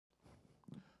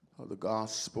of the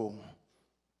gospel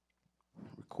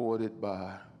recorded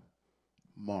by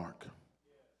Mark.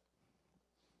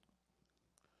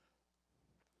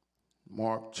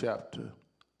 Mark chapter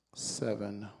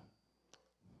 7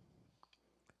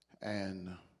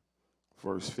 and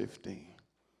verse 15.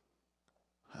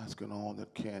 Asking all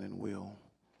that can and will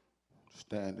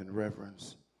stand in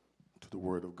reverence to the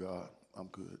word of God. I'm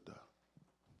good.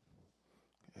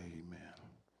 Amen.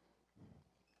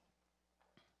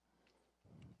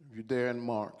 If you're there in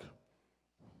Mark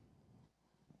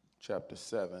chapter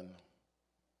 7,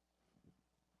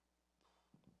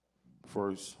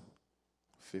 verse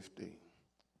 15.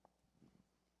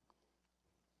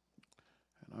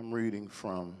 And I'm reading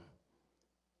from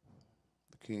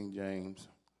the King James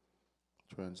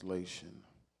translation.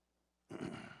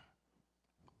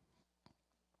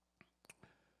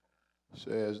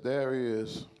 Says, there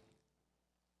is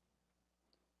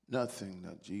nothing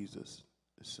that Jesus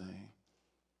is saying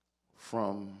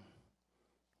from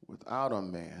without a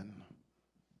man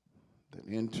that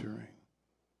entering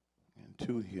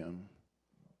into him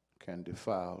can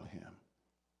defile him.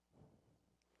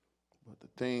 But the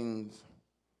things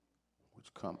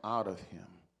which come out of him,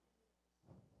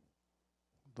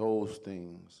 those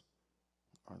things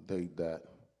are they that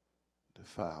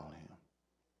defile him.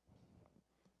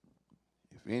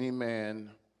 If any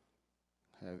man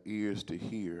have ears to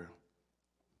hear,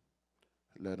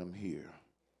 let him hear.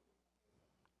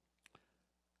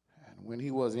 And when he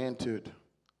was entered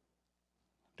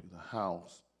to the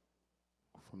house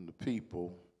from the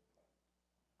people,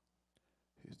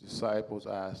 his disciples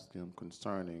asked him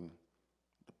concerning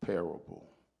the parable.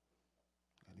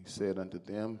 And he said unto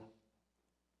them,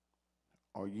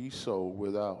 are ye so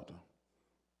without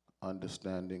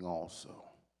understanding also?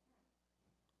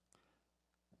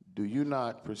 Do you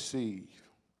not perceive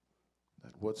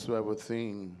that whatsoever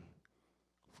thing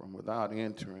from without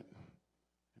entering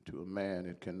into a man,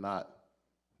 it cannot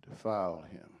defile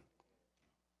him,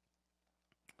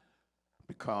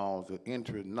 because it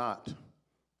entereth not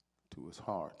to his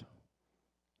heart,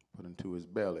 but into his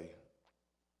belly,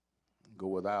 and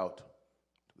goeth out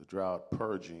to the drought,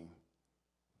 purging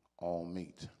all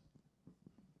meat.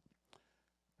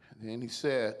 And then he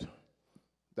said,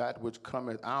 that which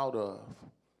cometh out of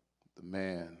the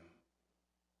man,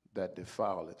 that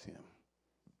defileth him.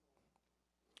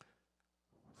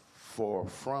 For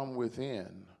from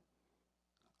within,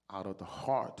 out of the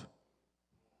heart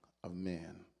of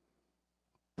men,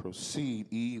 proceed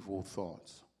evil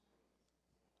thoughts,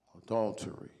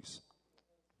 adulteries,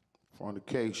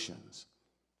 fornications,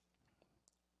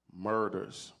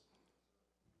 murders,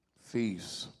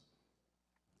 thefts,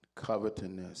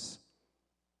 covetousness,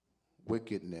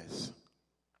 wickedness,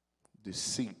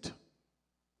 deceit,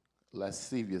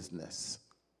 lasciviousness,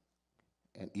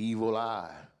 an evil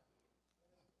eye,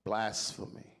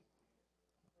 blasphemy,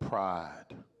 pride,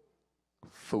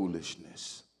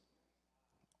 foolishness.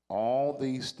 All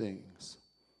these things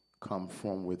come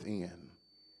from within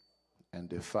and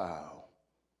defile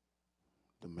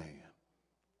the man.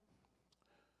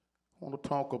 I want to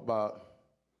talk about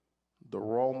the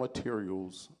raw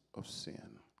materials of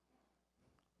sin.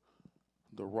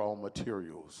 The raw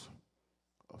materials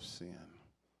of sin.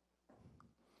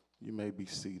 You may be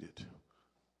seated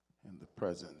in the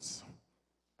presence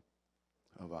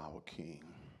of our King.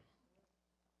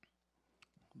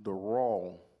 The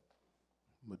raw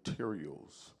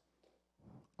materials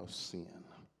of sin.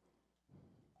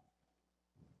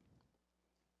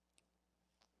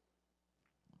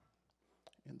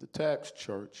 In the text,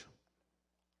 church,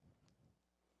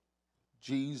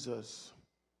 Jesus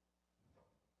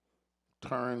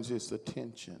turns his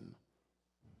attention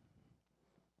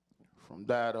from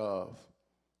that of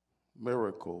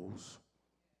miracles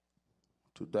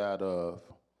to that of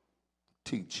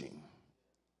teaching.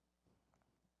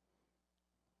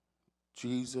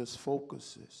 Jesus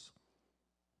focuses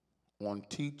on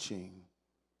teaching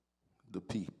the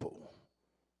people.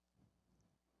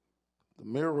 The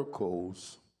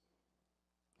miracles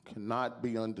cannot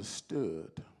be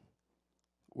understood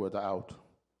without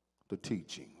the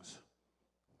teachings.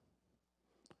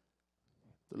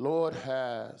 The Lord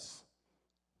has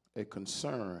a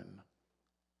concern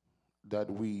that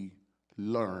we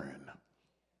learn.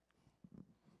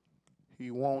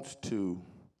 He wants to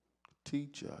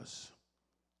teach us,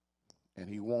 and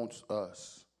he wants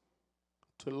us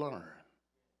to learn.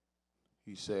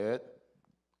 He said,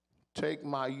 take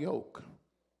my yoke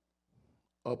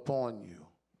upon you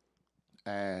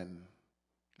and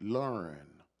learn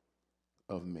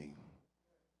of me.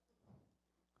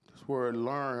 This word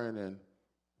learn in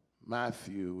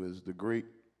Matthew is the Greek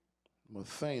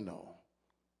matheno.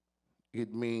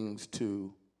 It means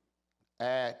to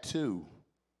add to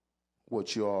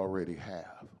what you already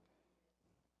have.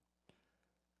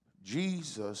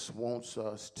 Jesus wants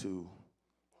us to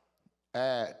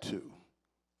add to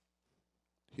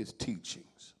his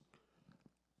teachings.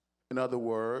 In other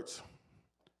words,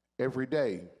 every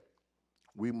day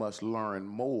we must learn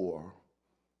more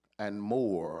and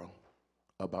more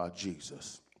about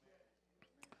Jesus.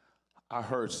 I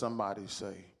heard somebody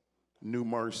say, new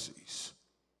mercies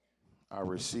I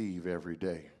receive every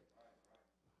day.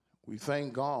 We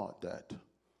thank God that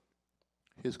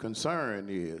his concern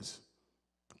is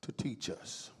to teach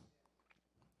us.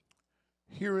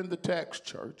 Here in the text,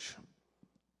 church,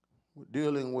 we're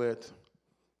dealing with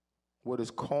what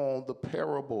is called the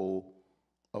parable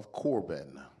of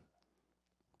Corban,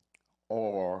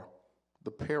 or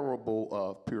the parable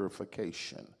of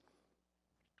purification.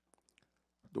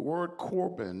 The word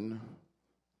Corban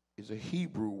is a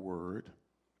Hebrew word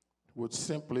which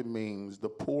simply means the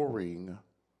pouring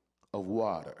of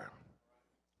water.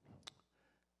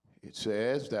 It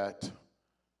says that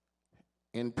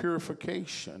in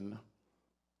purification,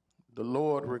 the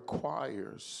Lord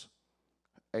requires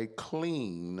a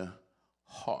clean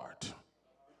heart.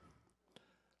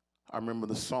 I remember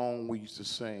the song we used to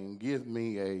sing, "Give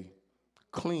me a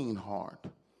clean heart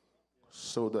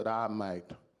so that I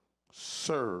might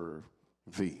serve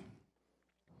thee."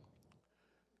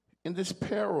 In this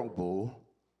parable,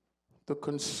 the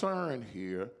concern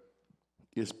here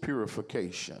is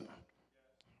purification.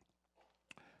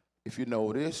 If you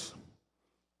notice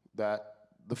that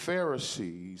the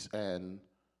Pharisees and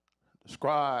the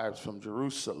scribes from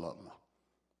Jerusalem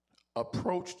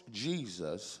approached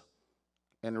Jesus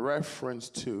in reference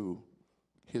to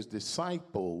his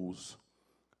disciples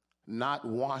not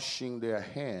washing their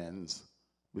hands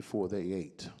before they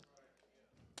ate.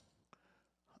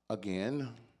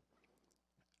 Again,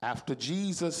 after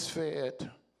Jesus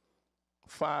fed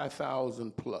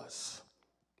 5,000 plus,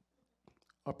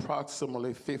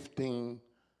 approximately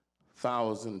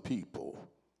 15,000 people,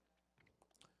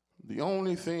 the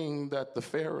only thing that the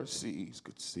Pharisees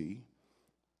could see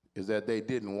is that they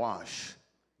didn't wash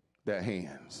their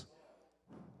hands.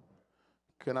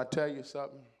 Can I tell you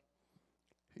something?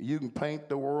 You can paint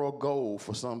the world gold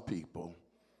for some people,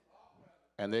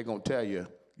 and they're going to tell you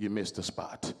you missed the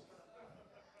spot.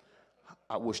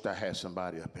 I wished I had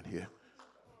somebody up in here.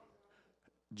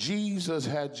 Jesus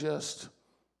had just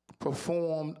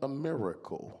performed a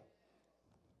miracle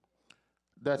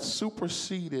that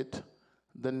superseded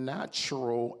the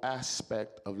natural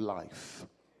aspect of life.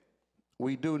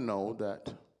 We do know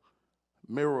that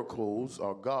miracles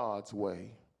are God's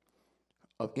way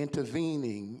of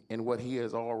intervening in what he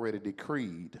has already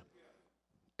decreed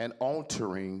and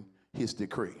altering his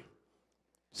decree.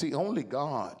 See, only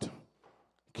God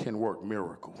can work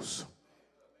miracles.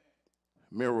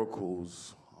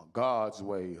 Miracles are God's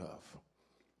way of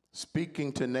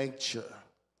speaking to nature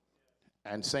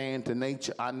and saying to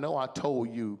nature, I know I told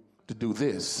you to do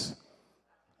this,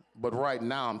 but right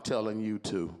now I'm telling you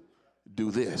to do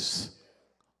this.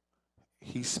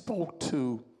 He spoke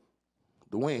to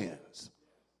the winds.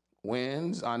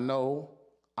 Winds, I know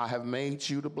I have made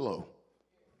you to blow.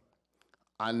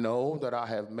 I know that I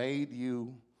have made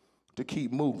you to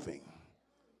keep moving.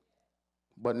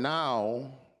 But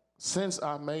now, since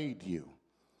I made you,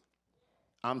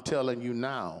 I'm telling you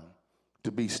now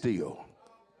to be still.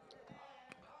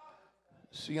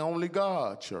 See, only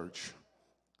God, church,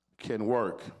 can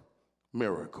work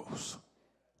miracles.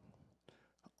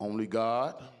 Only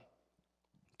God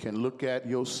can look at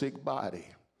your sick body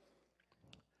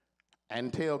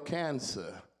and tell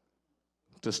cancer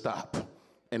to stop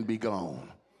and be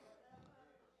gone.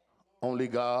 Only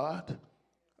God,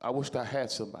 I wished I had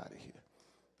somebody here,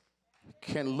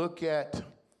 can look at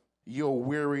your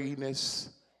weariness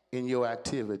in your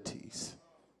activities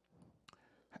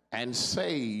and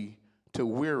say to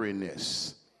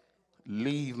weariness,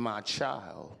 leave my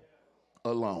child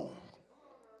alone.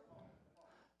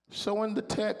 So in the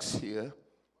text here,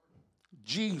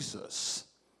 Jesus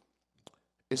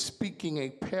is speaking a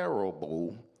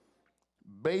parable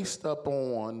based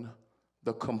upon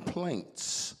the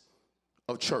complaints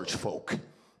of church folk.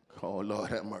 Oh, Lord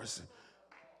have mercy.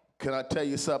 Can I tell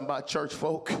you something about church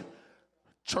folk?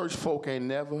 Church folk ain't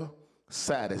never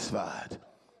satisfied.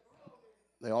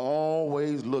 They're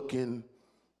always looking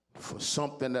for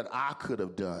something that I could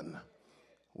have done.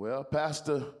 Well,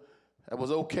 Pastor, that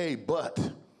was okay, but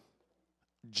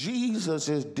Jesus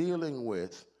is dealing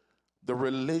with the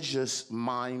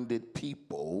religious-minded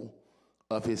people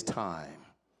of his time,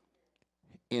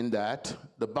 in that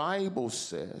the Bible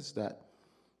says that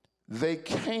they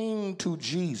came to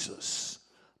Jesus,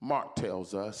 Mark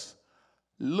tells us,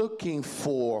 looking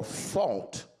for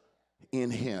fault in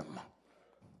him.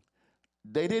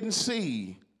 They didn't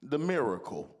see the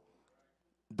miracle.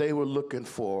 They were looking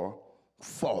for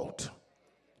fault.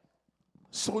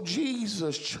 So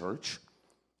Jesus, church,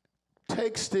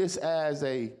 takes this as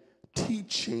a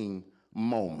teaching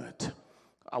moment.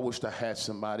 I wish I had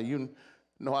somebody. You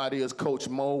know how it is, Coach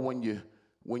Mo, when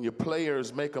your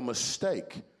players make a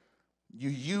mistake, you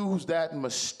use that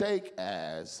mistake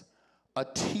as a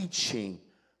teaching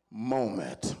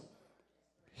moment.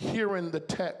 Here in the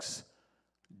text,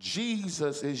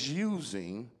 Jesus is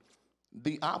using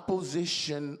the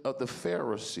opposition of the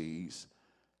Pharisees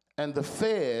and the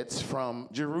feds from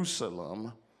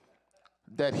Jerusalem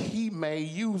that he may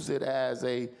use it as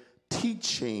a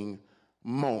teaching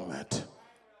moment.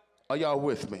 Are y'all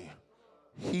with me?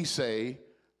 He say,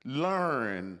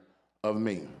 learn of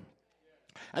me.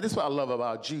 And this is what I love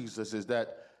about Jesus is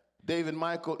that David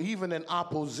Michael, even in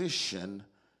opposition,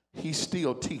 he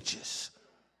still teaches.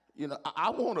 You know,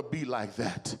 I want to be like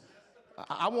that.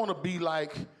 I want to be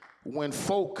like when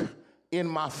folk in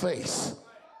my face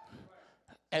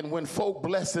and when folk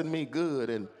blessing me good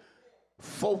and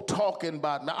folk talking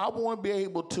about, now I want to be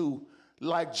able to,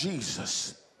 like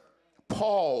Jesus,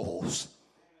 pause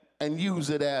and use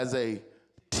it as a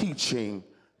teaching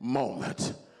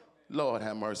moment. Lord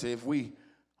have mercy. If we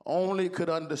only could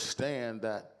understand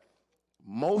that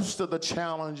most of the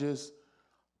challenges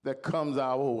that comes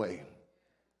our way,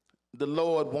 the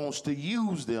Lord wants to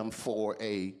use them for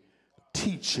a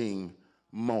teaching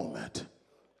moment.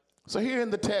 So here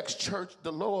in the text, church,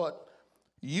 the Lord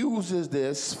uses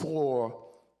this for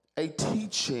a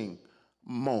teaching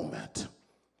moment.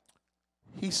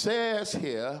 He says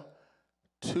here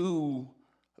to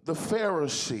the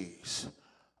Pharisees,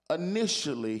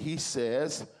 initially he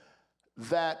says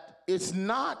that it's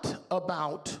not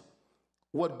about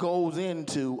what goes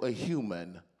into a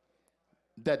human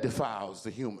that defiles the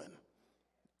human.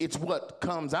 It's what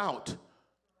comes out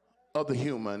of the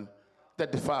human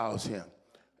that defiles him.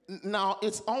 Now,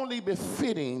 it's only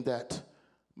befitting that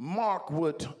Mark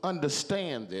would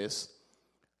understand this,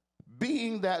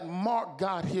 being that Mark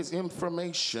got his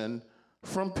information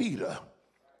from Peter.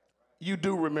 You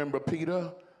do remember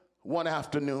Peter one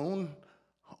afternoon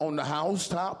on the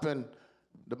housetop, and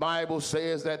the Bible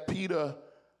says that Peter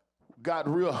got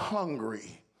real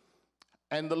hungry,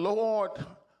 and the Lord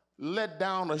let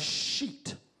down a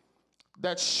sheet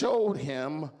that showed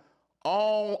him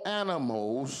all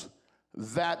animals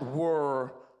that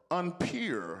were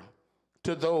impure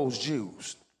to those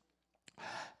Jews.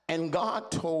 And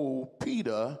God told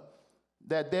Peter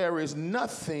that there is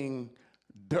nothing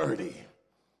dirty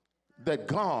that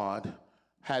God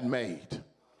had made.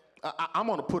 I'm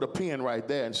going to put a pin right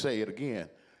there and say it again.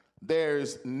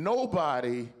 There's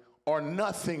nobody or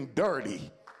nothing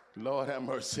dirty, Lord have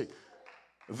mercy,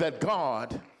 that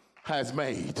God has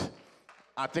made.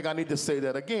 I think I need to say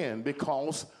that again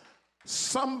because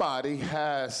somebody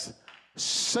has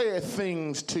said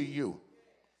things to you.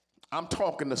 I'm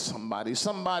talking to somebody.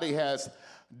 Somebody has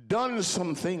done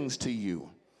some things to you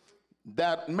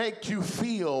that make you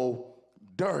feel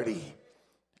dirty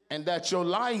and that your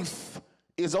life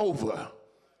is over.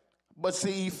 But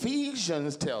see,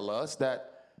 Ephesians tell us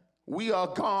that we are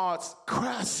God's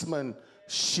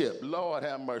craftsmanship. Lord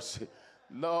have mercy.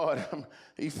 Lord,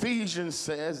 Ephesians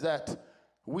says that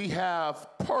we have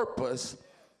purpose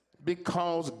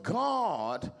because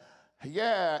God,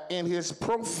 in his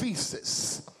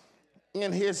prophesis,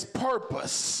 in his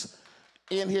purpose,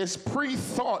 in his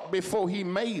pre-thought before he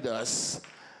made us,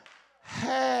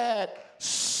 had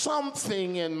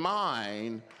something in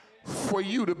mind for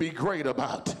you to be great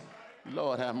about.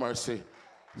 Lord have mercy.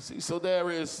 See, so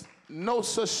there is no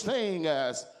such thing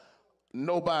as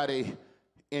nobody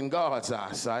in God's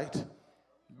eyesight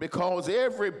because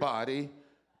everybody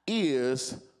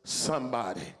is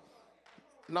somebody.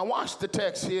 Now watch the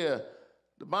text here.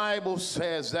 The Bible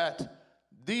says that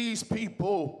these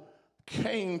people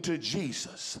came to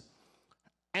Jesus,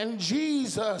 and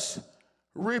Jesus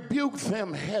rebuked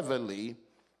them heavily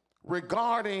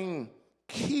regarding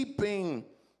keeping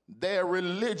their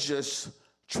religious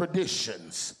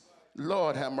traditions.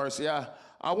 Lord have mercy. I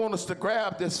want us to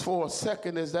grab this for a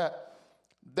second, is that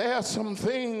there are some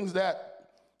things that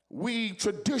we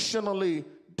traditionally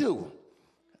do.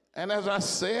 And as I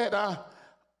said,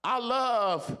 I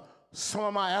love some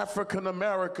of my African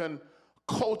American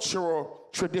cultural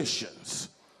traditions.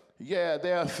 Yeah,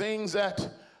 there are things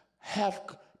that have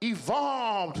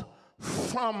evolved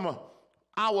from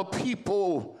our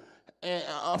people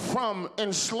from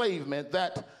enslavement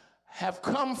that have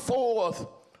come forth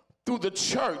through the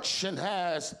church and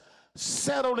has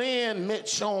settled in,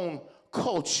 Mitch, on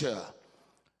culture.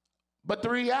 But the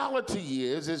reality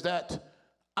is that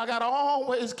I got to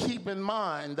always keep in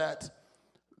mind that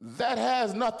that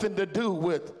has nothing to do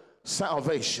with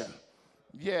salvation.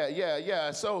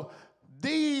 Yeah. So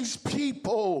these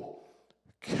people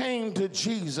came to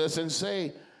Jesus and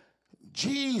say,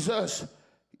 Jesus,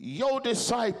 your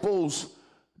disciples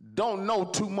don't know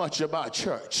too much about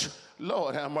church.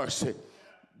 Lord have mercy.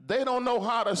 They don't know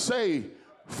how to say,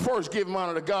 first give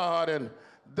honor to God, and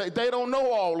they don't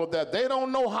know all of that. They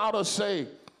don't know how to say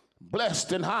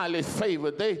blessed and highly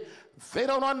favored. They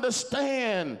don't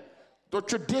understand the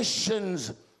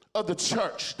traditions of the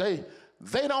church. They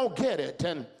don't get it.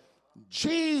 And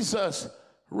Jesus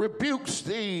rebukes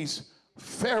these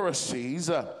Pharisees.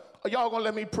 Are y'all gonna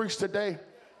let me preach today?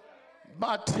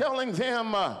 By telling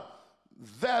them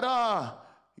that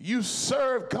you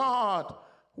serve God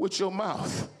with your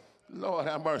mouth, Lord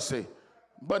have mercy,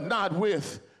 but not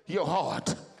with your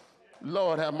heart.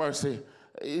 Lord have mercy.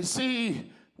 You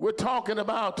see, we're talking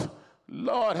about,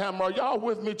 Lord have mercy. Y'all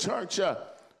with me, church?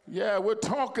 Yeah, we're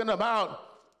talking about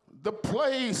the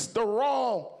place, the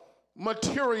raw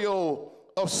material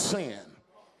of sin.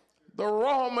 The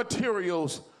raw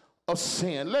materials of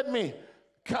sin. Let me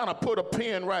kind of put a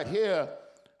pin right here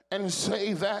and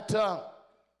say that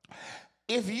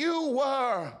if you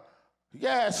were,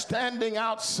 standing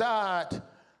outside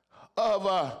of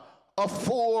a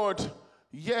Ford,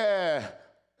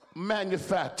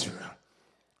 manufacturer,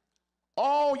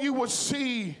 all you would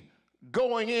see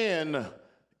going in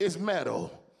is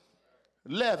metal,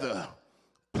 leather,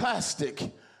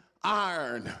 plastic,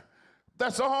 iron.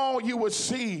 That's all you would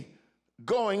see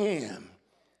going in.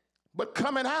 But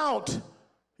coming out,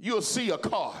 you'll see a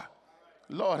car.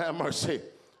 Lord have mercy.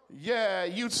 Yeah,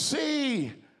 you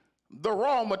see the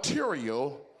raw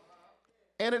material,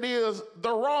 and it is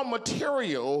the raw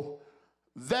material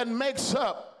that makes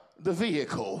up the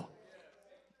vehicle.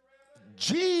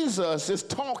 Jesus is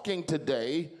talking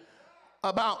today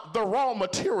about the raw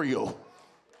material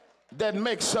that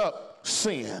makes up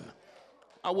sin.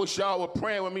 I wish y'all were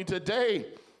praying with me today.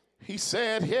 He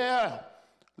said here,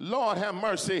 Lord have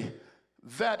mercy,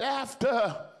 that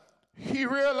after he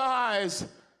realized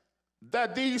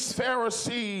that these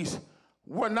Pharisees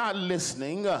were not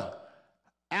listening,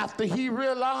 after he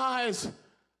realized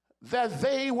that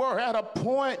they were at a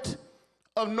point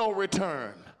of no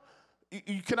return.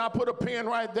 Can I put a pin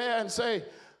right there and say,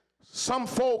 some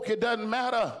folk, it doesn't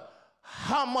matter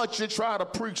how much you try to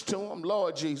preach to them,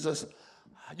 Lord Jesus.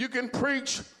 You can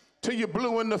preach till you're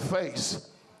blue in the face.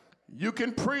 You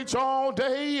can preach all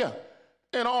day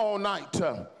and all night.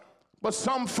 But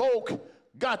some folk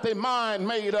got their mind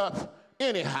made up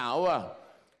anyhow.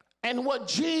 And what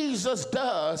Jesus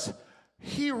does,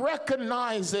 he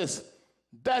recognizes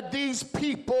that these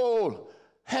people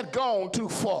had gone too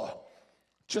far.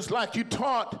 Just like you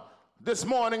taught this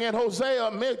morning in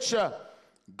Hosea, Mitch,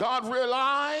 God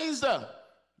realized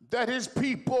that his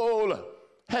people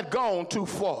had gone too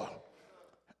far.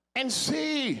 And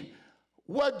see,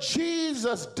 what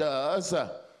Jesus does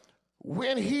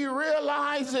when he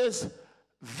realizes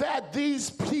that these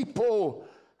people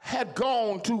had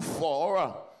gone too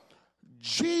far,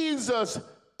 Jesus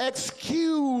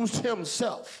excused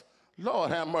himself,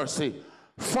 Lord have mercy,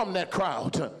 from that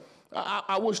crowd.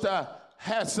 I wish I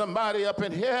had somebody up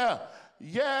in here.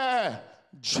 Yeah,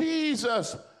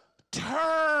 Jesus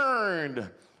turned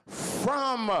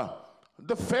from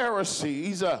the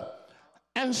Pharisees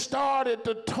and started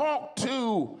to talk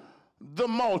to the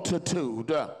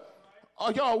multitude.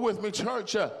 Are y'all with me,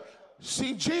 church?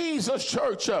 See, Jesus,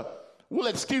 church, will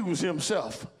excuse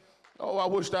himself. Oh, I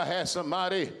wish I had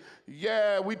somebody.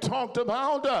 Yeah, we talked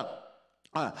about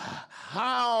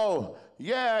how,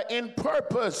 in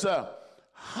purpose,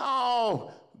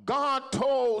 how God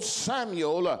told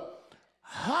Samuel,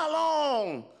 how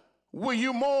long will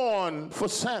you mourn for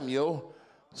Samuel,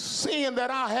 seeing that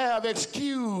I have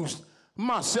excused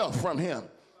myself from him?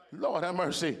 Lord have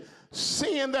mercy.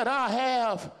 Seeing that I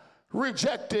have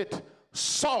rejected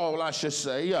Saul, I should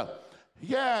say.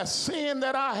 Seeing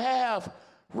that I have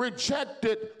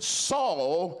rejected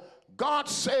Saul, God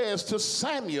says to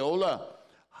Samuel,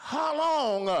 how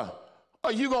long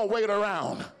are you going to wait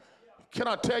around? Can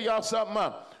I tell y'all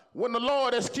something? When the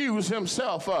Lord excused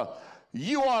himself,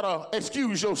 you ought to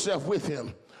excuse yourself with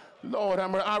him. Lord,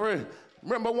 I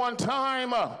remember one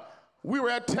time we were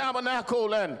at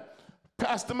Tabernacle and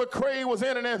Pastor McCray was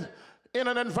in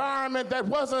an environment that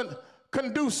wasn't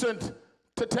conducive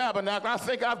to Tabernacle. I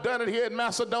think I've done it here in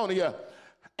Macedonia.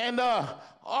 And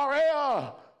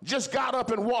R.L. just got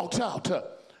up and walked out.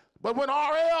 But when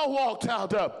R.L. walked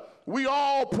out, we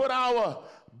all put our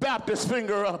Baptist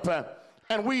finger up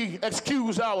and we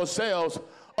excuse ourselves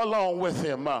along with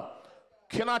him.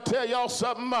 Can I tell y'all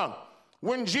something?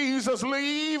 When Jesus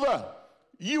leave,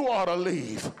 you ought to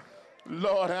leave.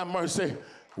 Lord have mercy.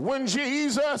 When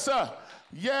Jesus,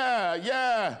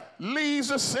 leaves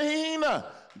the scene,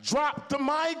 drop the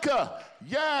mic,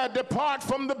 depart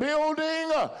from the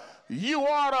building, you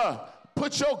ought to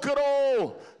put your good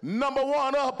old number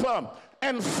one up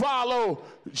and follow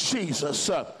Jesus.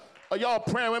 Are y'all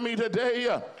praying with me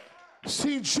today?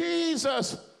 See,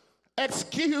 Jesus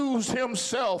excused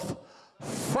himself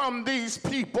from these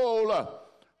people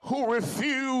who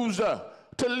refuse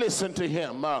to listen to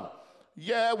him.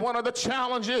 One of the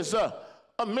challenges of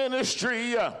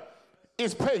ministry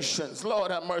is patience. Lord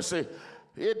have mercy.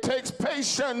 It takes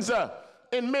patience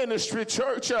in ministry,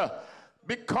 church,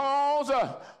 because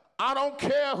I don't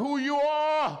care who you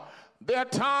are. There are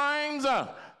times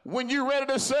when you're ready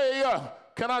to say,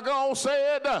 can I go and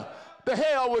say it? The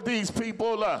hell with these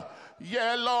people.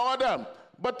 Lord.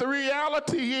 But the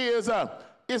reality is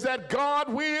that God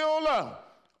will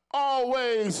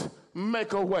always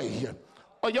make a way.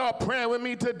 Are y'all praying with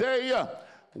me today?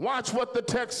 Watch what the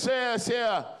text says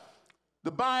here.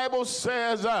 The Bible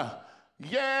says,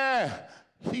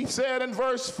 he said in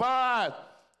verse 5,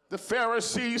 the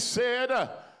Pharisees said,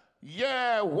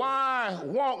 why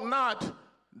walk not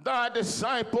thy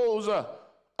disciples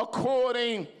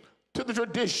according to the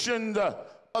traditions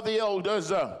of the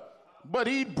elders, but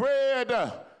eat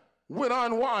bread with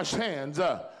unwashed hands?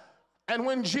 And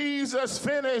when Jesus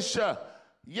finished,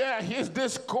 his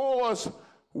discourse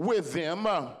with them,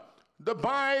 the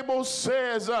Bible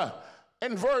says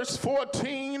in verse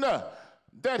 14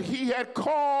 that he had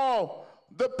called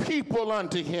the people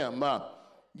unto him.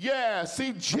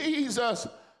 See, Jesus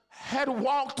had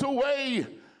walked away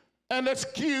and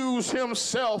excused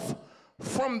himself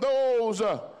from those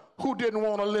who didn't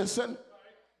want to listen.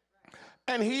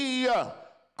 And he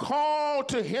called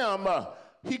to him,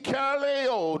 he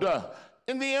kaleoed.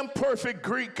 In the imperfect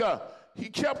Greek, he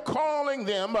kept calling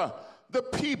them the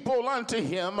people unto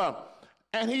him.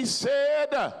 And he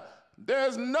said,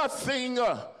 there's nothing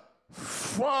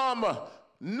from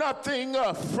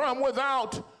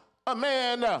without a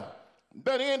man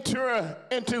that enter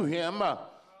into him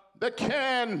that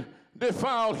can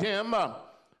defile him,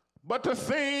 but the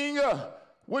thing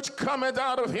which cometh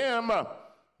out of him,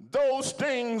 those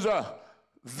things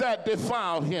that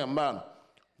defile him.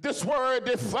 This word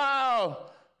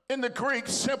defile in the Greek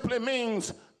simply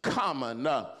means common.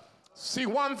 See,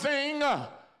 one thing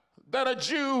that a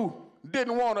Jew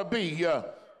didn't want to be,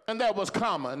 and that was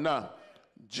common.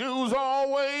 Jews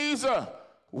always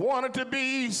wanted to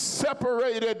be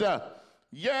separated,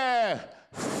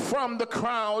 from the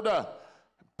crowd.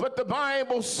 But the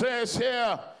Bible says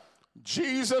here,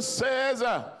 Jesus says,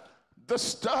 the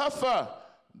stuff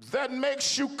that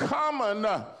makes you common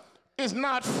is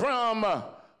not from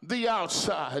the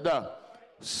outside.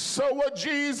 So what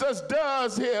Jesus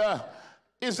does here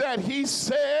is that he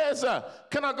says,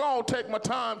 can I go and take my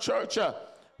time, church?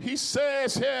 He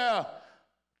says here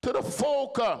to the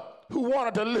folk who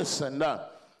wanted to listen,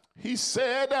 he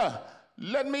said,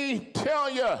 let me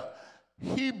tell you,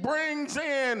 he brings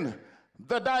in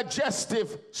the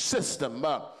digestive system.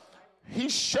 He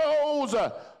shows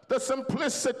the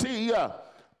simplicity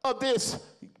of this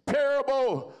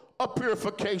parable of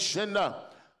purification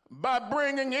by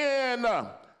bringing in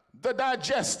the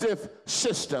digestive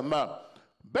system.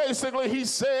 Basically, he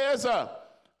says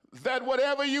that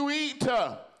whatever you eat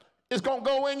is going to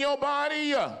go in your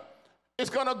body. It's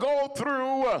going to go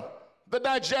through the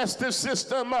digestive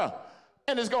system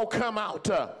and it's going to come out.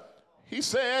 He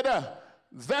said,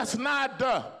 that's not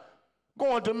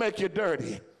going to make you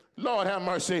dirty. Lord have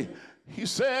mercy. He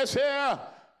says here,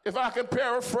 if I can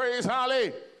paraphrase,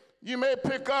 Holly, you may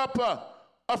pick up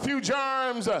a few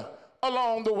germs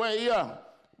along the way,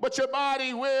 but your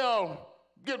body will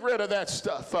get rid of that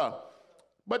stuff.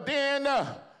 But then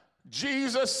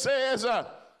Jesus says,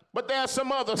 but there's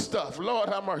some other stuff, Lord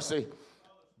have mercy,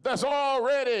 that's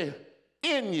already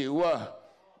in you.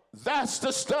 That's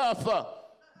the stuff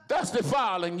that's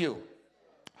defiling you.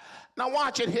 Now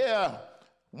watch it here.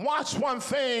 Watch one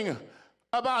thing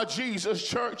about Jesus,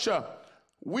 church.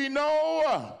 We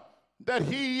know that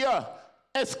he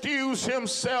excused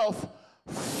himself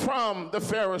from the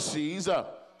Pharisees,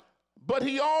 but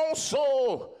he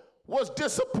also was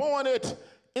disappointed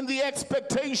in the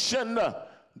expectation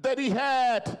that he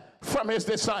had from his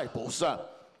disciples.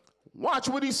 Watch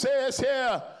what he says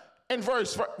here in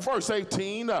verse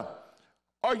 18.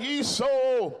 Are ye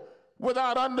so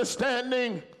without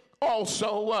understanding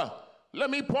also? Let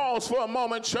me pause for a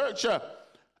moment, church,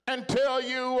 and tell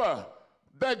you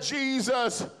that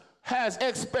Jesus has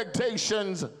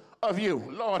expectations of you.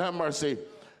 Lord have mercy.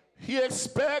 He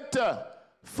expects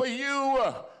for you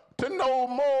to know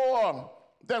more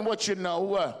than what you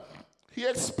know. He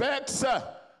expects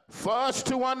for us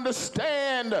to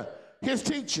understand his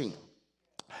teaching.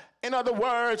 In other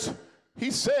words,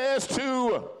 he says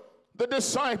to the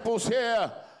disciples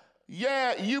here,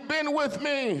 yeah, you've been with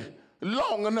me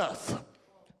long enough.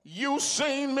 You've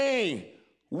seen me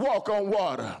walk on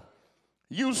water.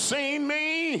 You've seen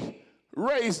me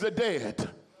raise the dead.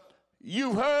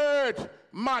 You've heard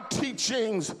my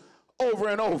teachings over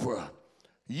and over.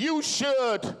 You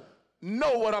should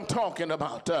know what I'm talking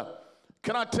about.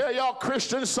 Can I tell y'all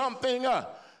Christians something?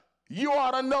 You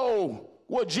ought to know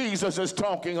what Jesus is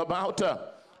talking about.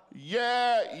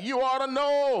 Yeah, you ought to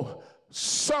know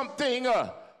something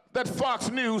that Fox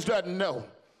News doesn't know.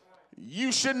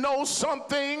 You should know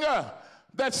something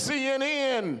that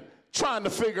CNN trying to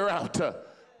figure out.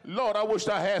 Lord, I wish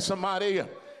I had somebody.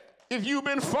 If you've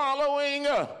been following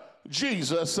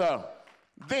Jesus,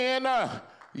 then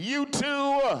you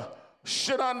too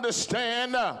should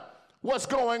understand what's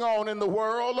going on in the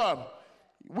world.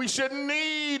 We shouldn't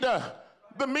need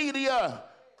the media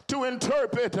to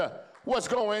interpret what's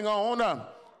going on.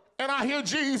 And I hear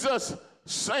Jesus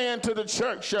saying to the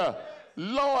church,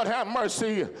 Lord have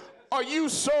mercy, are you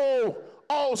so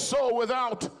also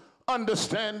without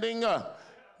understanding?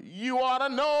 You ought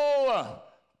to know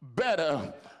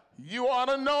better. You ought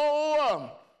to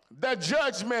know that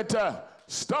judgment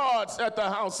starts at the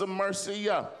house of mercy.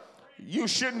 You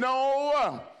should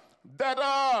know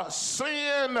that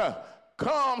sin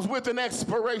comes with an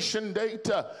expiration date.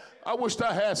 I wish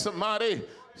I had somebody.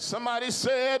 Somebody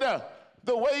said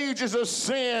the wages of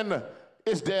sin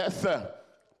is death,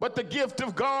 but the gift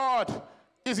of God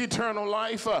is eternal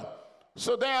life.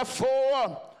 So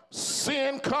therefore,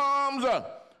 sin comes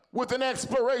with an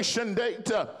expiration date.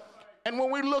 And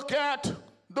when we look at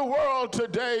the world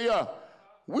today,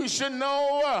 we should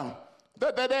know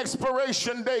that that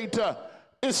expiration date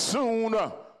is soon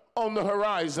on the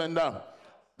horizon.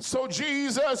 So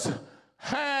Jesus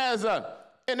has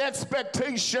an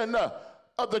expectation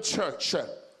of the church.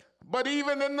 But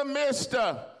even in the midst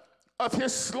of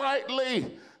his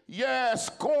slightly,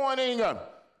 scorning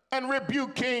and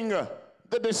rebuking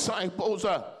the disciples,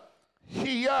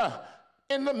 he,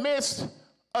 in the midst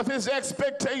of his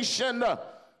expectation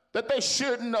that they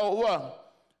should know,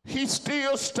 he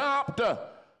still stopped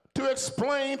to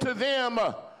explain to them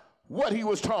what he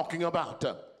was talking about.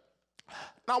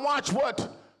 Now watch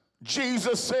what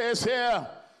Jesus says here.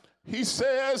 He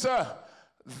says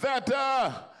that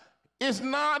it's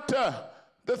not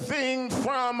the thing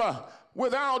from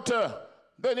without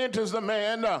that enters the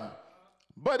man,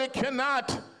 but it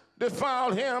cannot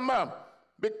defile him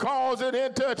because it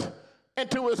entered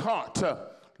into his heart.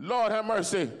 Lord have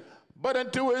mercy. But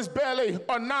into his belly,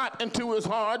 or not into his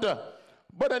heart,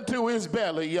 but into his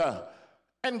belly,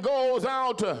 and goes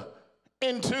out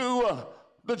into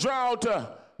the drought,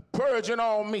 purging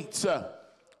all meats.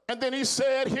 And then he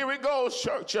said, here it goes,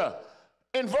 church,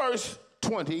 in verse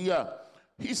 20,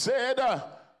 he said,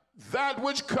 that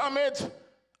which cometh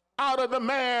out of the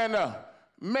man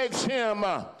makes him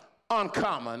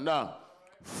uncommon.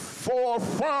 For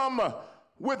from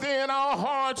within our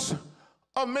hearts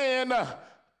of men,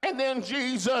 and then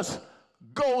Jesus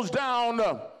goes down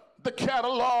the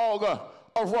catalog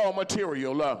of raw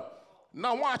material.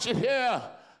 Now watch it here.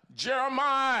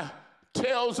 Jeremiah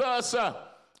tells us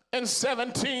in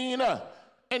 17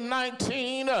 and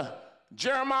 19,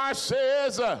 Jeremiah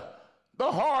says,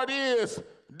 the heart is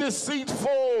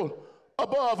deceitful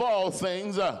above all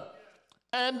things,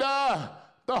 and the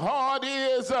heart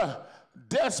is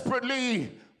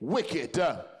desperately wicked.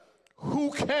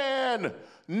 Who can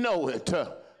know it?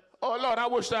 Oh, Lord, I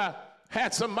wish I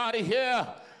had somebody here.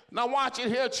 Now watch it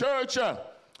here, church.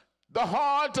 The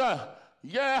heart,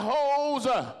 holds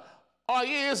or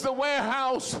is the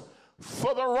warehouse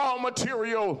for the raw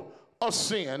material of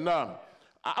sin.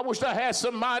 I wish I had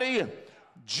somebody.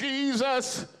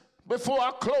 Jesus, before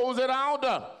I close it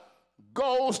out,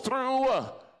 goes through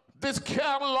this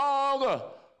catalog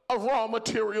of raw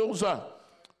materials.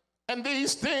 And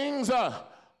these things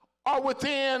are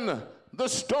within the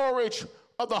storage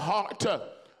of the heart.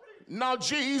 Now,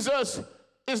 Jesus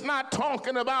is not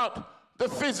talking about the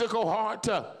physical heart.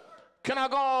 Can I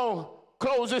go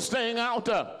close this thing out?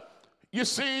 You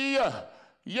see,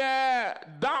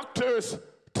 doctors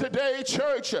today,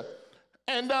 church,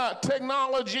 and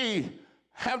technology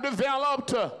have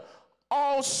developed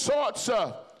all sorts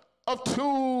of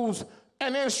tools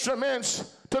and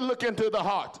instruments to look into the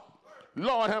heart.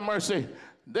 Lord have mercy.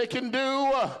 They can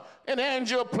do and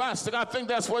angioplastic. I think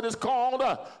that's what it's called.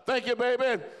 Thank you,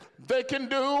 baby. They can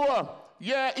do,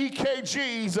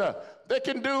 EKGs. They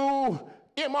can do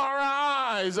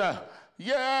MRIs.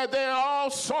 There are all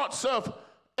sorts of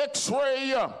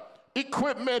X-ray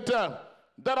equipment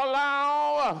that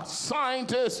allow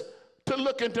scientists to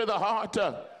look into the heart.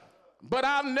 But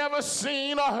I've never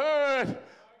seen or heard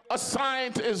a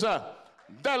scientist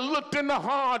that looked in the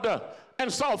heart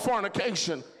and saw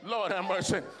fornication. Lord have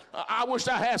mercy. I wish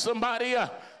I had somebody.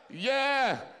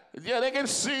 They can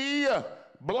see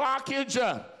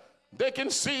blockage. They can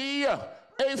see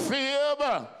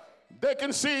AFib. They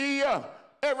can see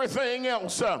everything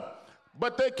else.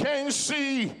 But they can't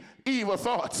see evil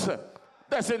thoughts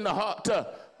that's in the heart.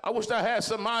 I wish I had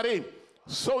somebody.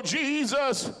 So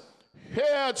Jesus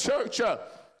here, church,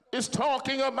 is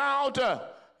talking about,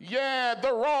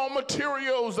 the raw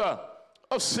materials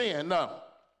of sin.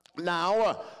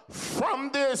 Now, from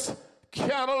this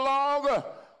catalog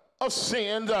of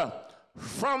sins,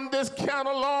 from this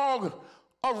catalog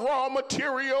of raw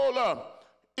material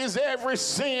is every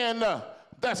sin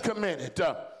that's committed.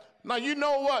 Now, you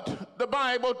know what the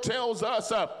Bible tells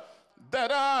us,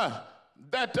 that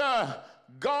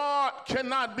God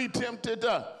cannot be tempted.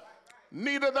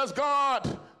 Neither does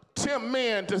God tempt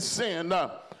men to sin.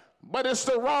 But it's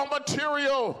the raw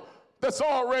material that's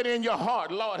already in your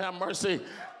heart, Lord have mercy,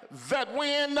 that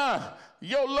when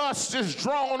your lust is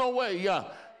drawn away,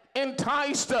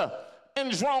 enticed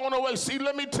and drawn away. See,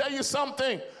 let me tell you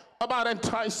something about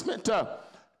enticement.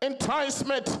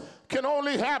 Enticement can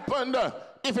only happen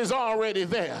if it's already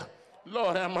there.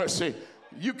 Lord have mercy.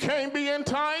 You can't be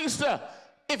enticed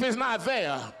if it's not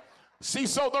there. See,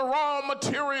 so the raw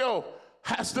material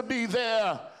has to be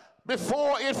there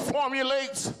before it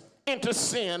formulates into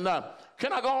sin.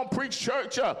 Can I go and preach,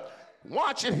 church?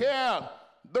 Watch it here.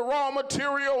 The raw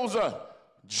materials,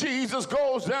 Jesus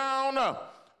goes down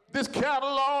this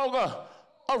catalog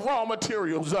of raw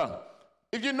materials.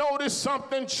 If you notice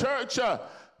something, church,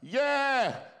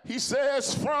 he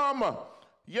says from,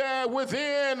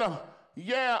 within,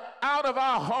 out of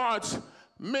our hearts,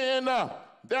 men,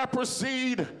 there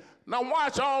proceed. Now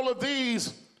watch all of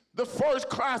these. The first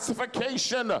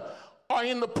classification are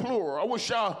in the plural. I wish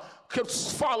y'all could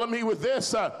follow me with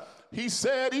this. He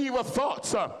said evil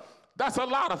thoughts. That's a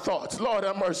lot of thoughts. Lord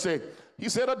have mercy. He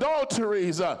said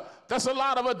adulteries. That's a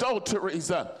lot of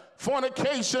adulteries.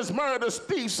 Fornications, murders,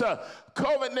 thieves,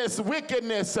 covetousness,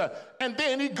 wickedness. And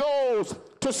then he goes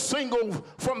to single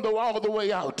from all the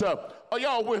way out. Are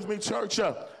y'all with me, church?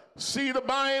 See, the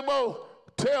Bible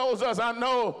tells us, I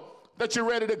know that you're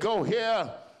ready to go here,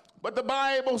 but the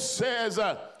Bible says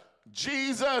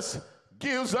Jesus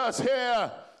gives us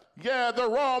here, the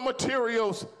raw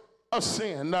materials of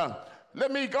sin.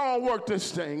 Let me go and work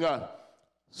this thing.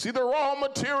 See, the raw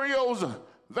materials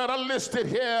that are listed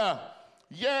here,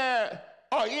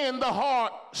 are in the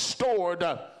heart stored.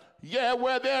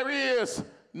 Where there is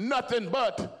nothing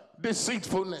but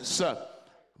deceitfulness.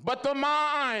 But the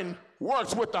mind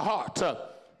works with the heart.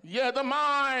 The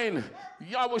mind,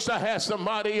 I wish I had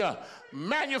somebody,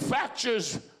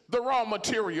 manufactures the raw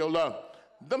material.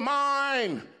 The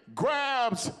mind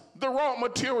grabs the raw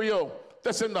material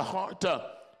that's in the heart.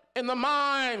 And the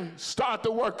mind starts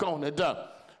to work on it.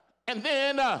 And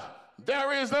then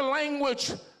there is the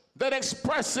language that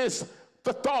expresses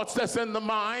the thoughts that's in the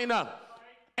mind.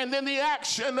 And then the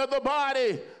action of the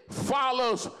body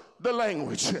follows the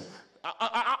language.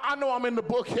 I know I'm in the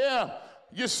book here.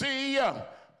 You see,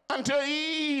 until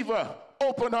Eve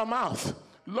opened her mouth.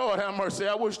 Lord have mercy.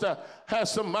 I wish I had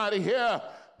somebody here.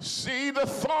 See, the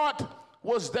thought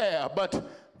was there, but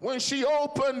when she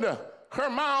opened her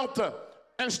mouth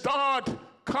and started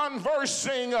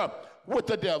conversing with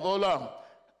the devil,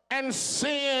 and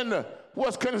sin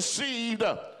was conceived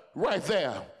right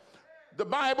there. The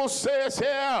Bible says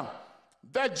here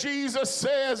that Jesus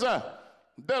says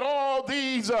that all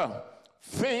these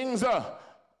things are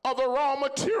the raw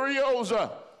materials,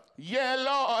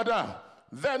 Lord,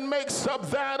 that makes up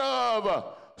that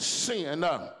of sin.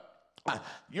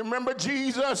 You remember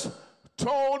Jesus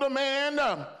told a man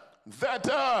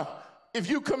that if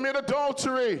you commit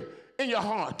adultery in your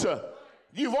heart,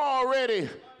 you've already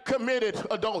committed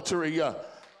adultery.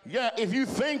 If you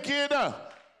think it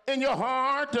in your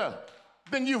heart,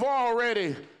 then you've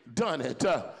already done it.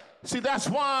 See, that's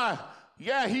why,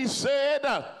 he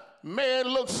said, man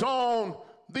looks on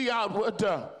the outward,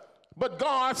 but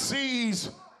God sees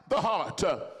the heart.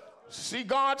 See,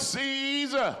 God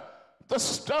sees the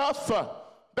stuff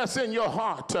that's in your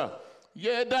heart.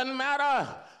 It doesn't matter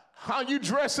how you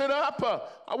dress it up.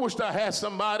 I wish I had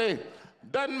somebody.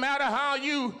 Doesn't matter how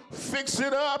you fix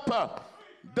it up.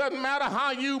 Doesn't matter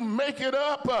how you make it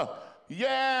up.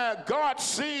 Yeah, God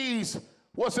sees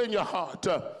what's in your heart.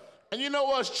 And you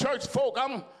know us church folk,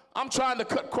 I'm trying to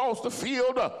cut across the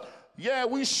field. Yeah,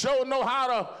 we sure know how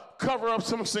to cover up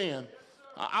some sin.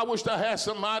 I wish I had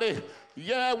somebody.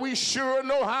 Yeah, we sure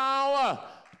know how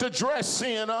to dress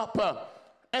sin up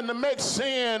and to make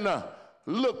sin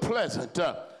look pleasant.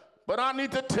 But I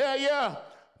need to tell you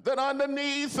that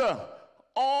underneath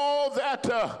all that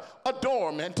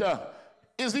adornment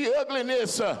is the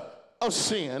ugliness of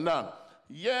sin.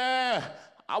 Yeah,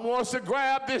 I want us to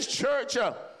grab this church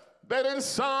that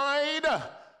inside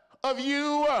of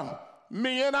you,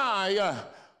 me and I,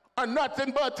 are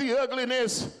nothing but the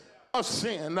ugliness of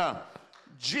sin.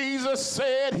 Jesus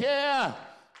said here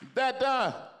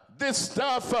that this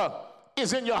stuff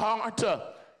is in your heart.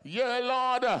 Yeah,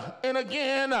 Lord. And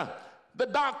again, the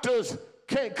doctors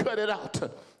can't cut it out.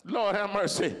 Lord have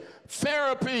mercy.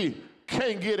 Therapy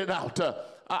can't get it out.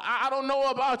 I don't know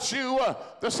about you.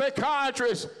 The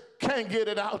psychiatrist can't get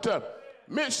it out.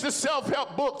 Mitch, the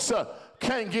self-help books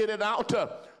can't get it out.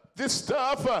 This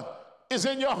stuff is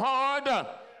in your heart.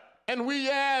 And we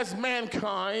as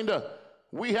mankind,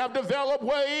 we have developed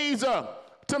ways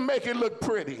to make it look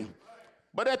pretty.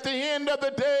 But at the end of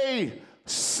the day,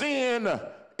 sin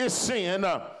is sin.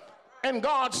 And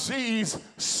God sees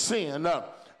sin.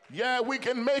 Yeah, we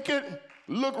can make it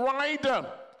look right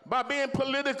by being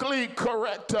politically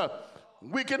correct.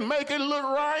 We can make it look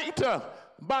right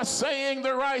by saying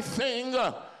the right thing.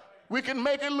 We can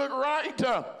make it look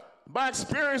right by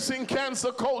experiencing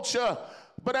cancel culture.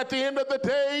 But at the end of the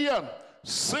day,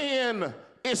 sin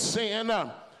is sin.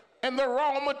 And the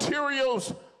raw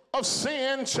materials of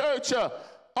sin, church, are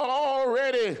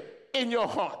already in your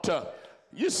heart.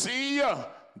 You see,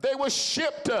 they were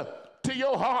shipped to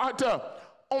your heart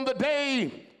on the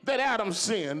day that Adam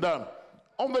sinned.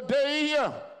 On the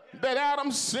day that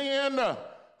Adam sinned,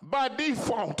 by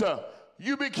default,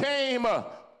 you became a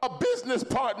business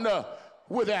partner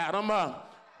with Adam.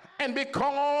 And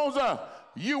because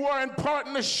you were in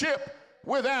partnership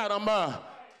with Adam,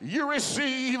 you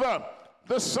receive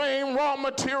the same raw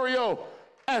material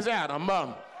as Adam.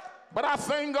 But I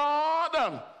thank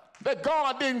God that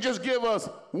God didn't just give us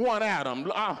one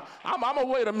Adam. I'm going to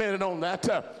wait a minute on that.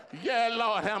 Yeah,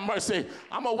 Lord have mercy.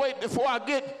 I'm going to wait before I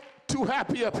get too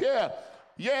happy up here.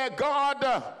 Yeah,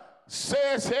 God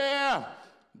says here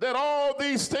that all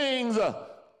these things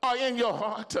are in your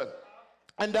heart.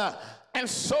 And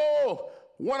so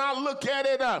when I look at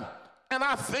it and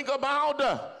I think about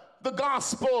the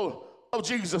gospel of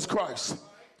Jesus Christ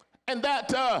and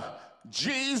that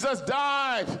Jesus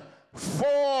died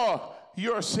for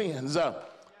your sins.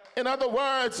 In other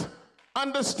words,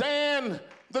 understand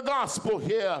the gospel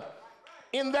here.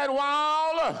 In that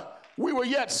while we were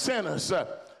yet sinners,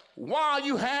 while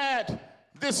you had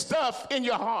this stuff in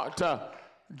your heart,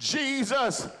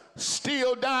 Jesus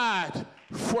still died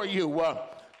for you.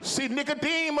 See,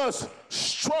 Nicodemus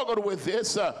struggled with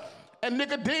this, and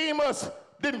Nicodemus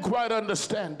didn't quite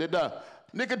understand it.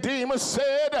 Nicodemus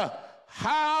said,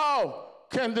 how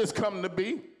can this come to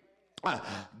be?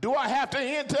 Do I have to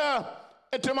enter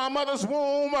into my mother's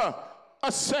womb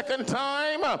a second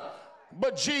time?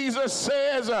 But Jesus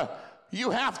says,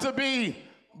 you have to be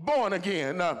born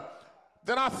again.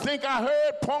 Then I think I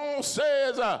heard Paul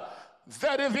says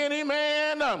that if any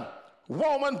man,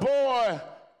 woman, boy,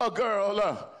 or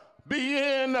girl be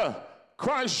in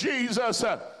Christ Jesus,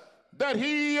 that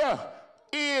he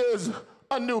is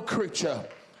a new creature.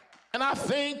 And I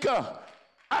think I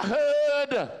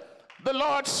heard the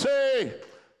Lord say,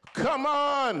 come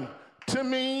on to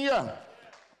me,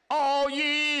 all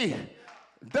ye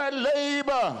that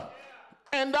labor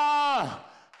and are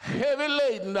heavy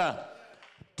laden.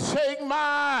 Take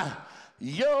my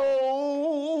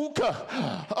yoke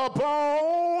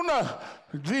upon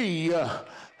thee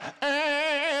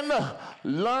and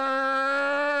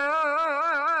learn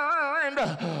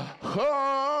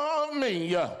of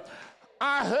me.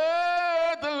 I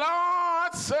heard the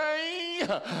Lord say,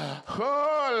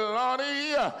 oh,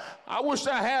 Lordy, I wish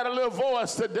I had a little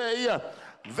voice today,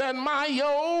 that my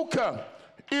yoke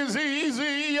is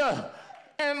easy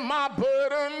and my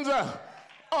burdens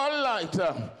are light.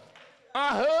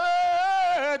 I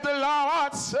heard the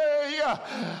Lord say,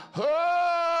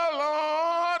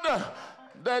 oh, Lord,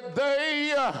 that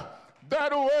they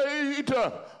that wait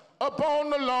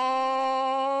upon the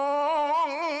Lord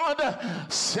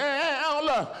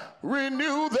shall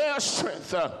renew their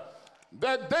strength,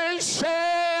 that they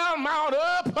shall mount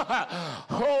up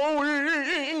on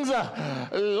wings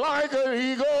like an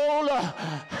eagle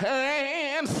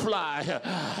and fly.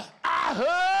 I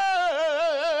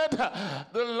heard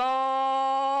the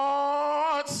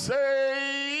Lord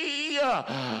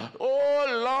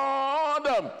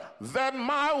that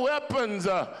my weapons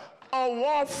of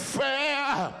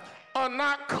warfare are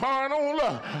not carnal,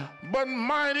 but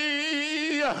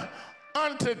mighty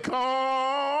unto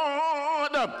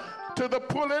God to the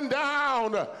pulling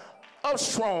down of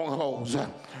strongholds.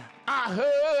 I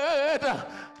heard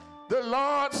the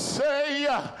Lord say,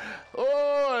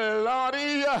 oh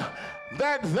Lordy,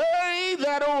 that they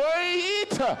that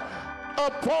wait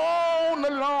upon the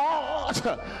Lord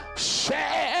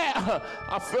shall,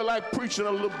 I feel like preaching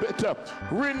a little bit,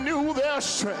 renew their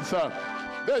strength,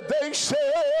 that they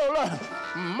shall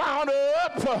mount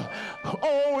up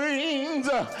on wings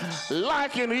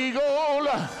like an eagle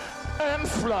and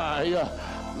fly.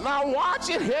 Now watch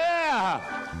it here.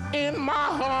 In my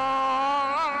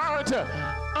heart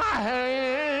I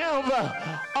have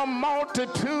a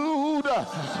multitude of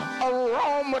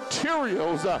raw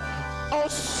materials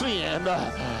of sin,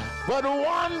 but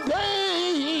one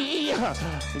day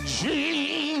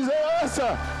Jesus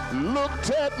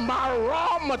looked at my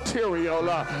raw material.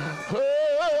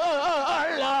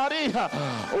 Lordy,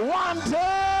 one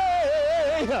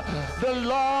day the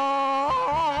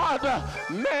Lord,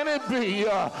 let it be,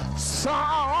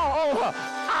 saw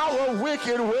our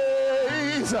wicked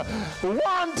ways.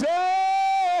 One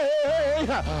day,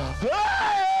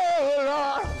 oh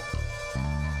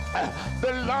Lord,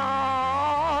 the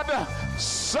Lord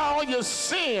saw your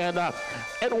sin.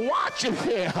 And watch it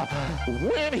here.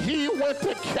 When he went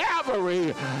to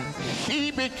Calvary, he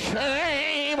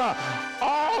became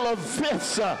all of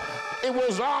this. It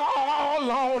was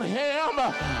all on him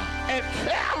at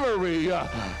Calvary.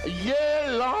 Yeah,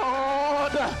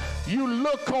 Lord, you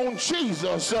look on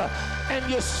Jesus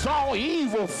and you saw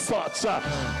evil thoughts.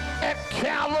 At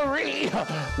Calvary,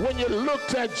 when you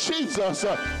looked at Jesus,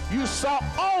 you saw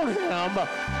on him,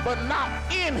 but not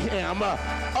in him,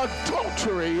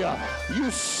 adultery.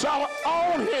 You saw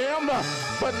on him,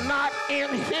 but not in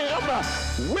him,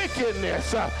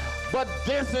 wickedness. But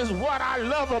this is what I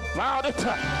love about it,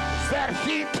 that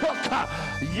he took,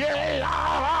 yeah,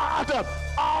 Lord,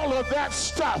 all of that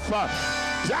stuff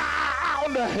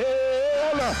down to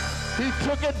hell. He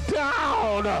took it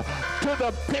down to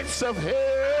the pits of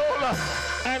hell.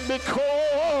 And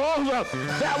because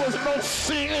there was no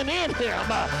sin in him,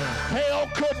 hell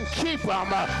couldn't keep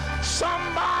him.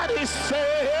 Somebody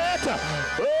said,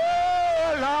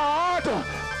 oh Lord,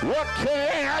 what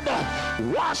can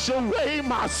wash away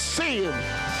my sin?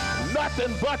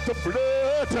 Nothing but the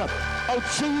blood of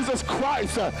Jesus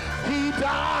Christ. He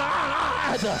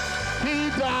died. He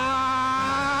died.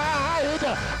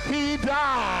 He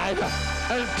died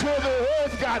until the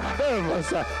earth got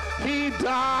nervous. He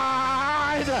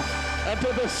died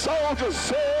until the soldiers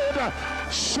said,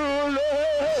 surely,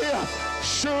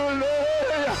 surely,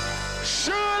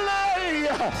 surely,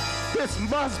 this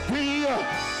must be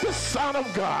the Son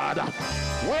of God.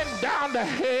 Went down to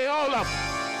hell,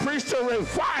 preached a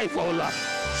revival,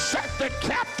 set the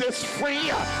captives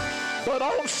free. But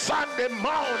on Sunday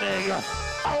morning,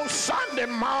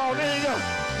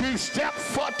 he stepped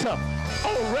foot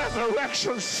on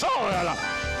resurrection soil.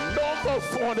 No more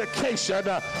fornication,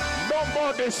 no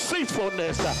more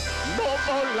deceitfulness, no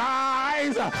more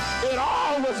lies. It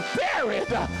all was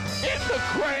buried in the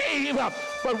grave.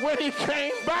 But when he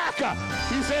came back,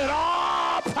 he said,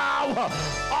 all power,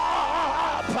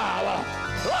 all power,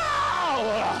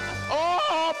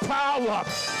 all power.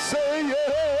 Say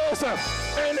yes,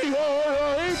 and he all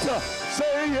right.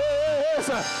 Say yes,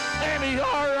 and he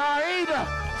all right.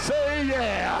 Say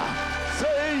yeah,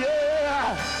 say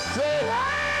yeah, say yeah.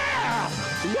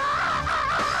 Yeah.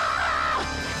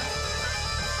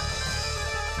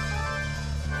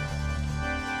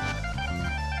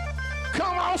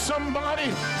 Come on, somebody.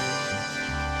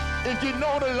 If you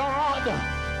know the Lord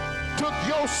took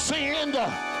your sin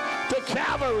to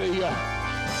Calvary,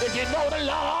 if you know the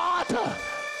Lord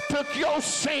took your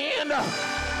sin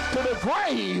to the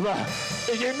grave,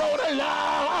 if you know the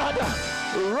Lord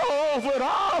rose with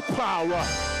all power,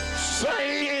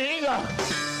 saying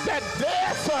that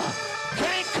death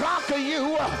can't conquer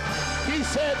you. He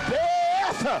said,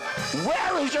 death,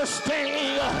 where is your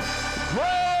sting?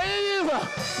 Grave,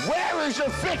 where is your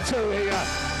victory?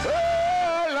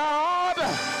 Oh, Lord.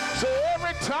 So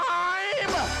every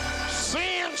time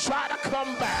sin try to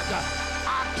come back,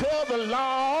 I tell the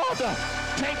Lord,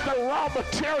 take the raw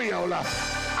material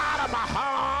out of my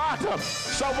heart.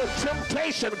 So when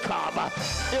temptation come,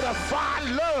 it'll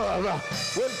find love.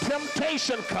 When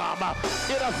temptation come,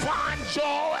 it'll find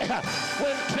joy.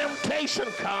 When temptation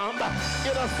come,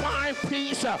 it'll find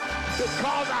peace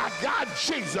because I got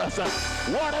Jesus.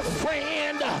 What a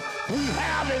friend we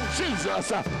have in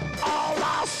Jesus. All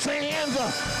our sins,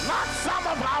 not some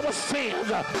of our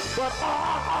sins, but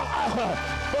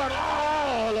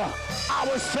all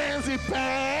our sins he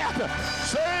paid.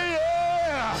 Say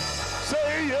yeah,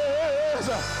 say yes.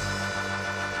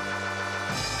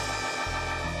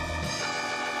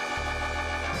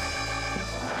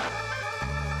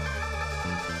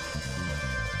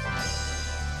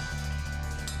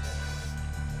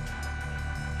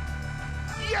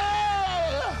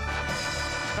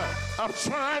 I'm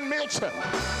trying, Mitch, but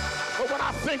when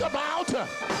I think about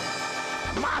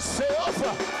myself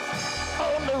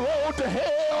on the road to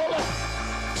hell,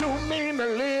 too mean to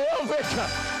live it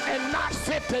and not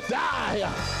fit to die,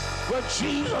 but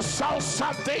Jesus saw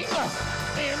something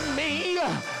in me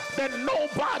that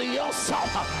nobody else saw.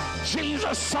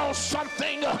 Jesus saw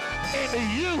something in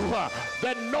you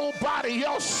that nobody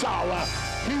else saw.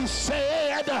 He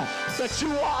said that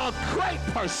you are a great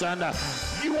person.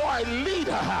 You are a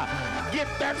leader. Get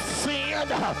that sin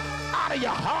out of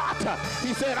your heart.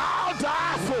 He said, I'll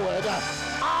die for it.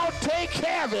 I'll take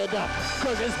care of it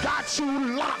because it's got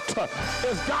you locked.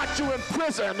 It's got you in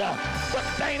prison. But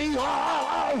ain't he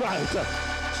all right?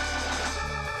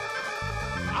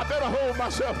 I better hold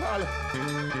myself, Holly.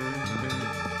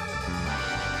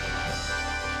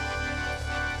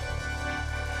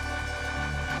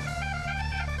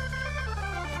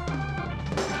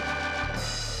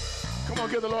 Come on,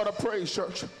 give the Lord a praise,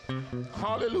 church.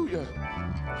 Hallelujah.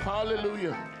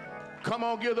 Hallelujah. Come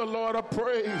on, give the Lord a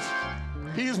praise.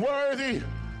 He's worthy.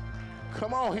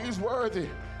 Come on, he's worthy.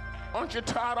 Aren't you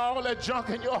tired of all that junk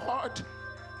in your heart?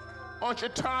 Aren't you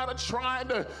tired of trying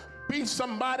to be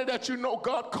somebody that you know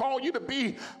God called you to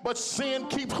be, but sin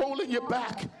keeps holding you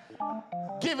back?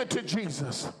 Give it to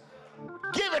Jesus.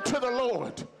 Give it to the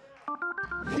Lord.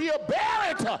 He'll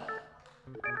bear it.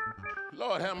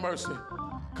 Lord have mercy.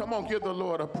 Come on, give the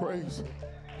Lord a praise.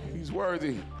 He's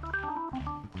worthy.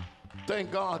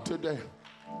 Thank God today.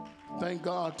 Thank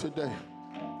God today.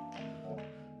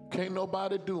 Can't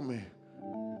nobody do me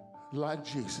like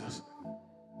Jesus.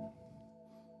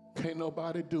 Can't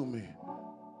nobody do me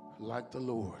like the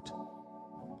Lord.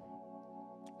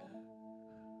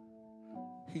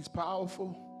 He's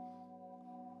powerful.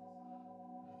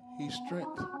 He's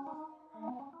strength.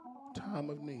 Time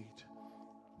of need.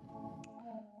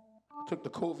 I took the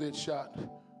COVID shot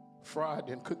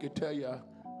Friday, and Cookie tell you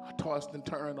I tossed and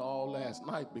turned all last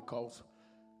night because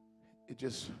it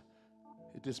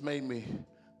just made me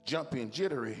jumpy and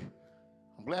jittery.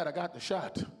 I'm glad I got the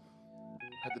shot. I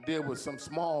had to deal with some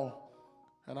small,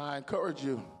 and I encourage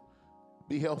you,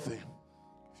 be healthy.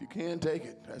 If you can, take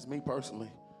it. That's me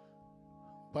personally.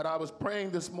 But I was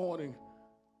praying this morning.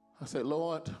 I said,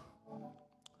 Lord,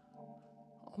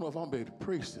 I don't know if I'm able to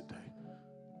preach today.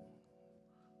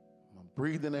 My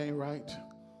breathing ain't right.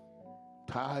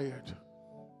 Tired.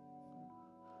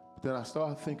 But then I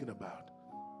started thinking about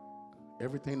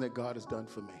everything that God has done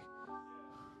for me.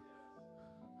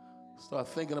 Start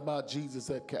thinking about Jesus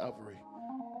at Calvary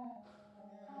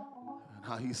and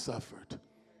how he suffered,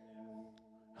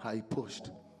 how he pushed.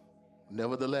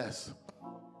 Nevertheless,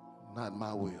 not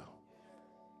my will,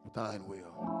 but thine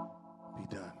will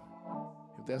be done.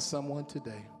 If there's someone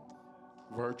today,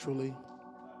 virtually,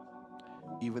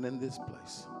 even in this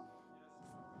place,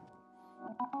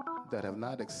 that have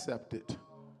not accepted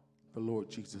the Lord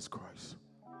Jesus Christ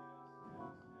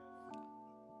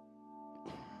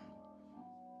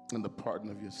and the pardon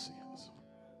of your sins.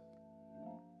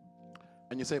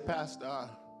 And you say, Pastor, I'm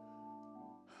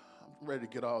ready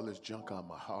to get all this junk out of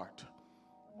my heart.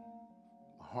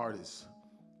 My heart is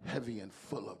heavy and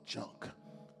full of junk.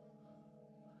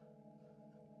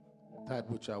 That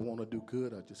which I want to do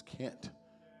good, I just can't.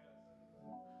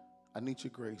 I need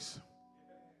your grace.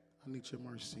 I need your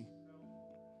mercy.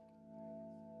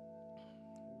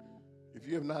 If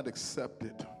you have not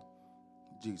accepted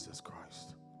Jesus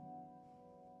Christ,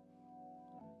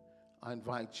 I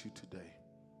invite you today.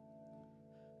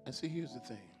 And see, here's the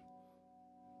thing.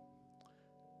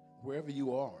 Wherever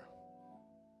you are,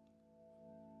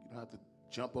 you don't have to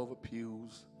jump over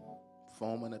pews,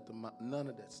 foaming at the mouth, none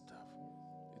of that stuff.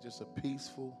 It's just a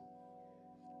peaceful,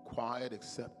 quiet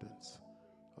acceptance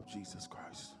of Jesus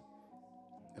Christ.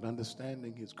 And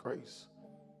understanding his grace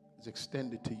is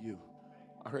extended to you.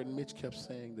 I heard Mitch kept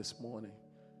saying this morning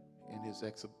in his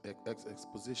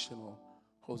exposition on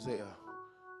Hosea,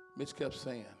 Mitch kept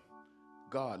saying,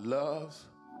 God loves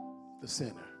the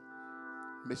sinner.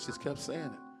 Mitch just kept saying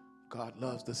it. God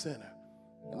loves the sinner.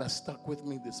 And that stuck with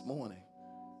me this morning.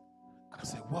 I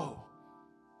said, whoa,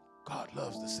 God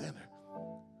loves the sinner.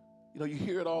 You know, you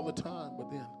hear it all the time, but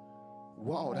then,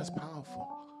 wow, that's powerful.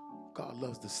 God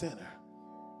loves the sinner.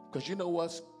 Because you know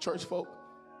what, church folk?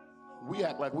 We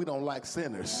act like we don't like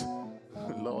sinners.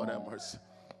 Lord have mercy.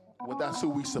 Well, that's who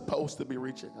we're supposed to be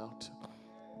reaching out to.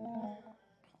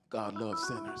 God loves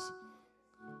sinners.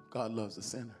 God loves the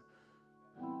sinner.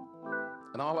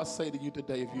 And all I say to you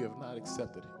today, if you have not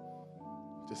accepted it,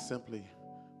 just simply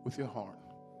with your heart,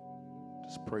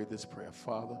 just pray this prayer.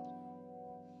 Father,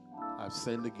 I've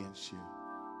sinned against you.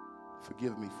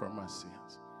 Forgive me for my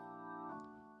sins.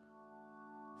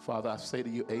 Father, I say to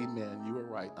you, amen. You are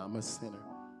right. I'm a sinner.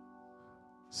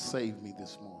 Save me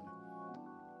this morning.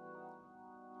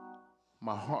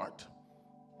 My heart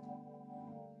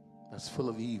that's full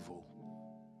of evil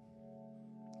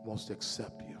wants to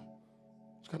accept you.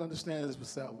 You got to understand this with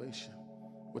salvation.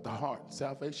 With the heart.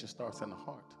 Salvation starts in the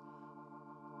heart.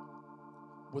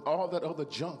 With all that other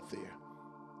junk there,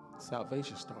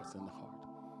 salvation starts in the heart.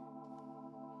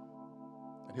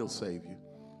 And he'll save you.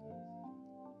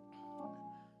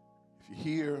 If you're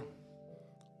here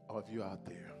or if you're out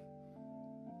there,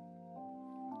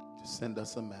 just send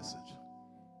us a message.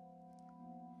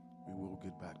 We will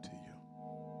get back to you.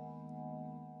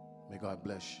 May God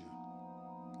bless you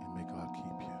and may God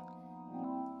keep you.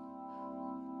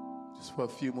 Just for a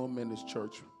few more minutes,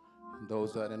 church, and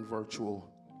those that are in virtual,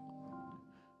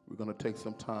 we're going to take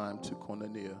some time to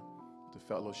koinonia, to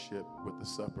fellowship with the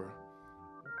supper.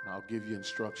 And I'll give you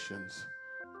instructions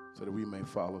so that we may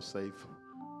follow safe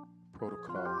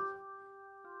protocol.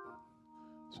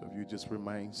 So if you just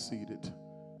remain seated,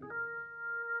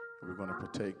 we're going to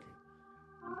partake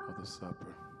of the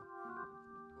supper.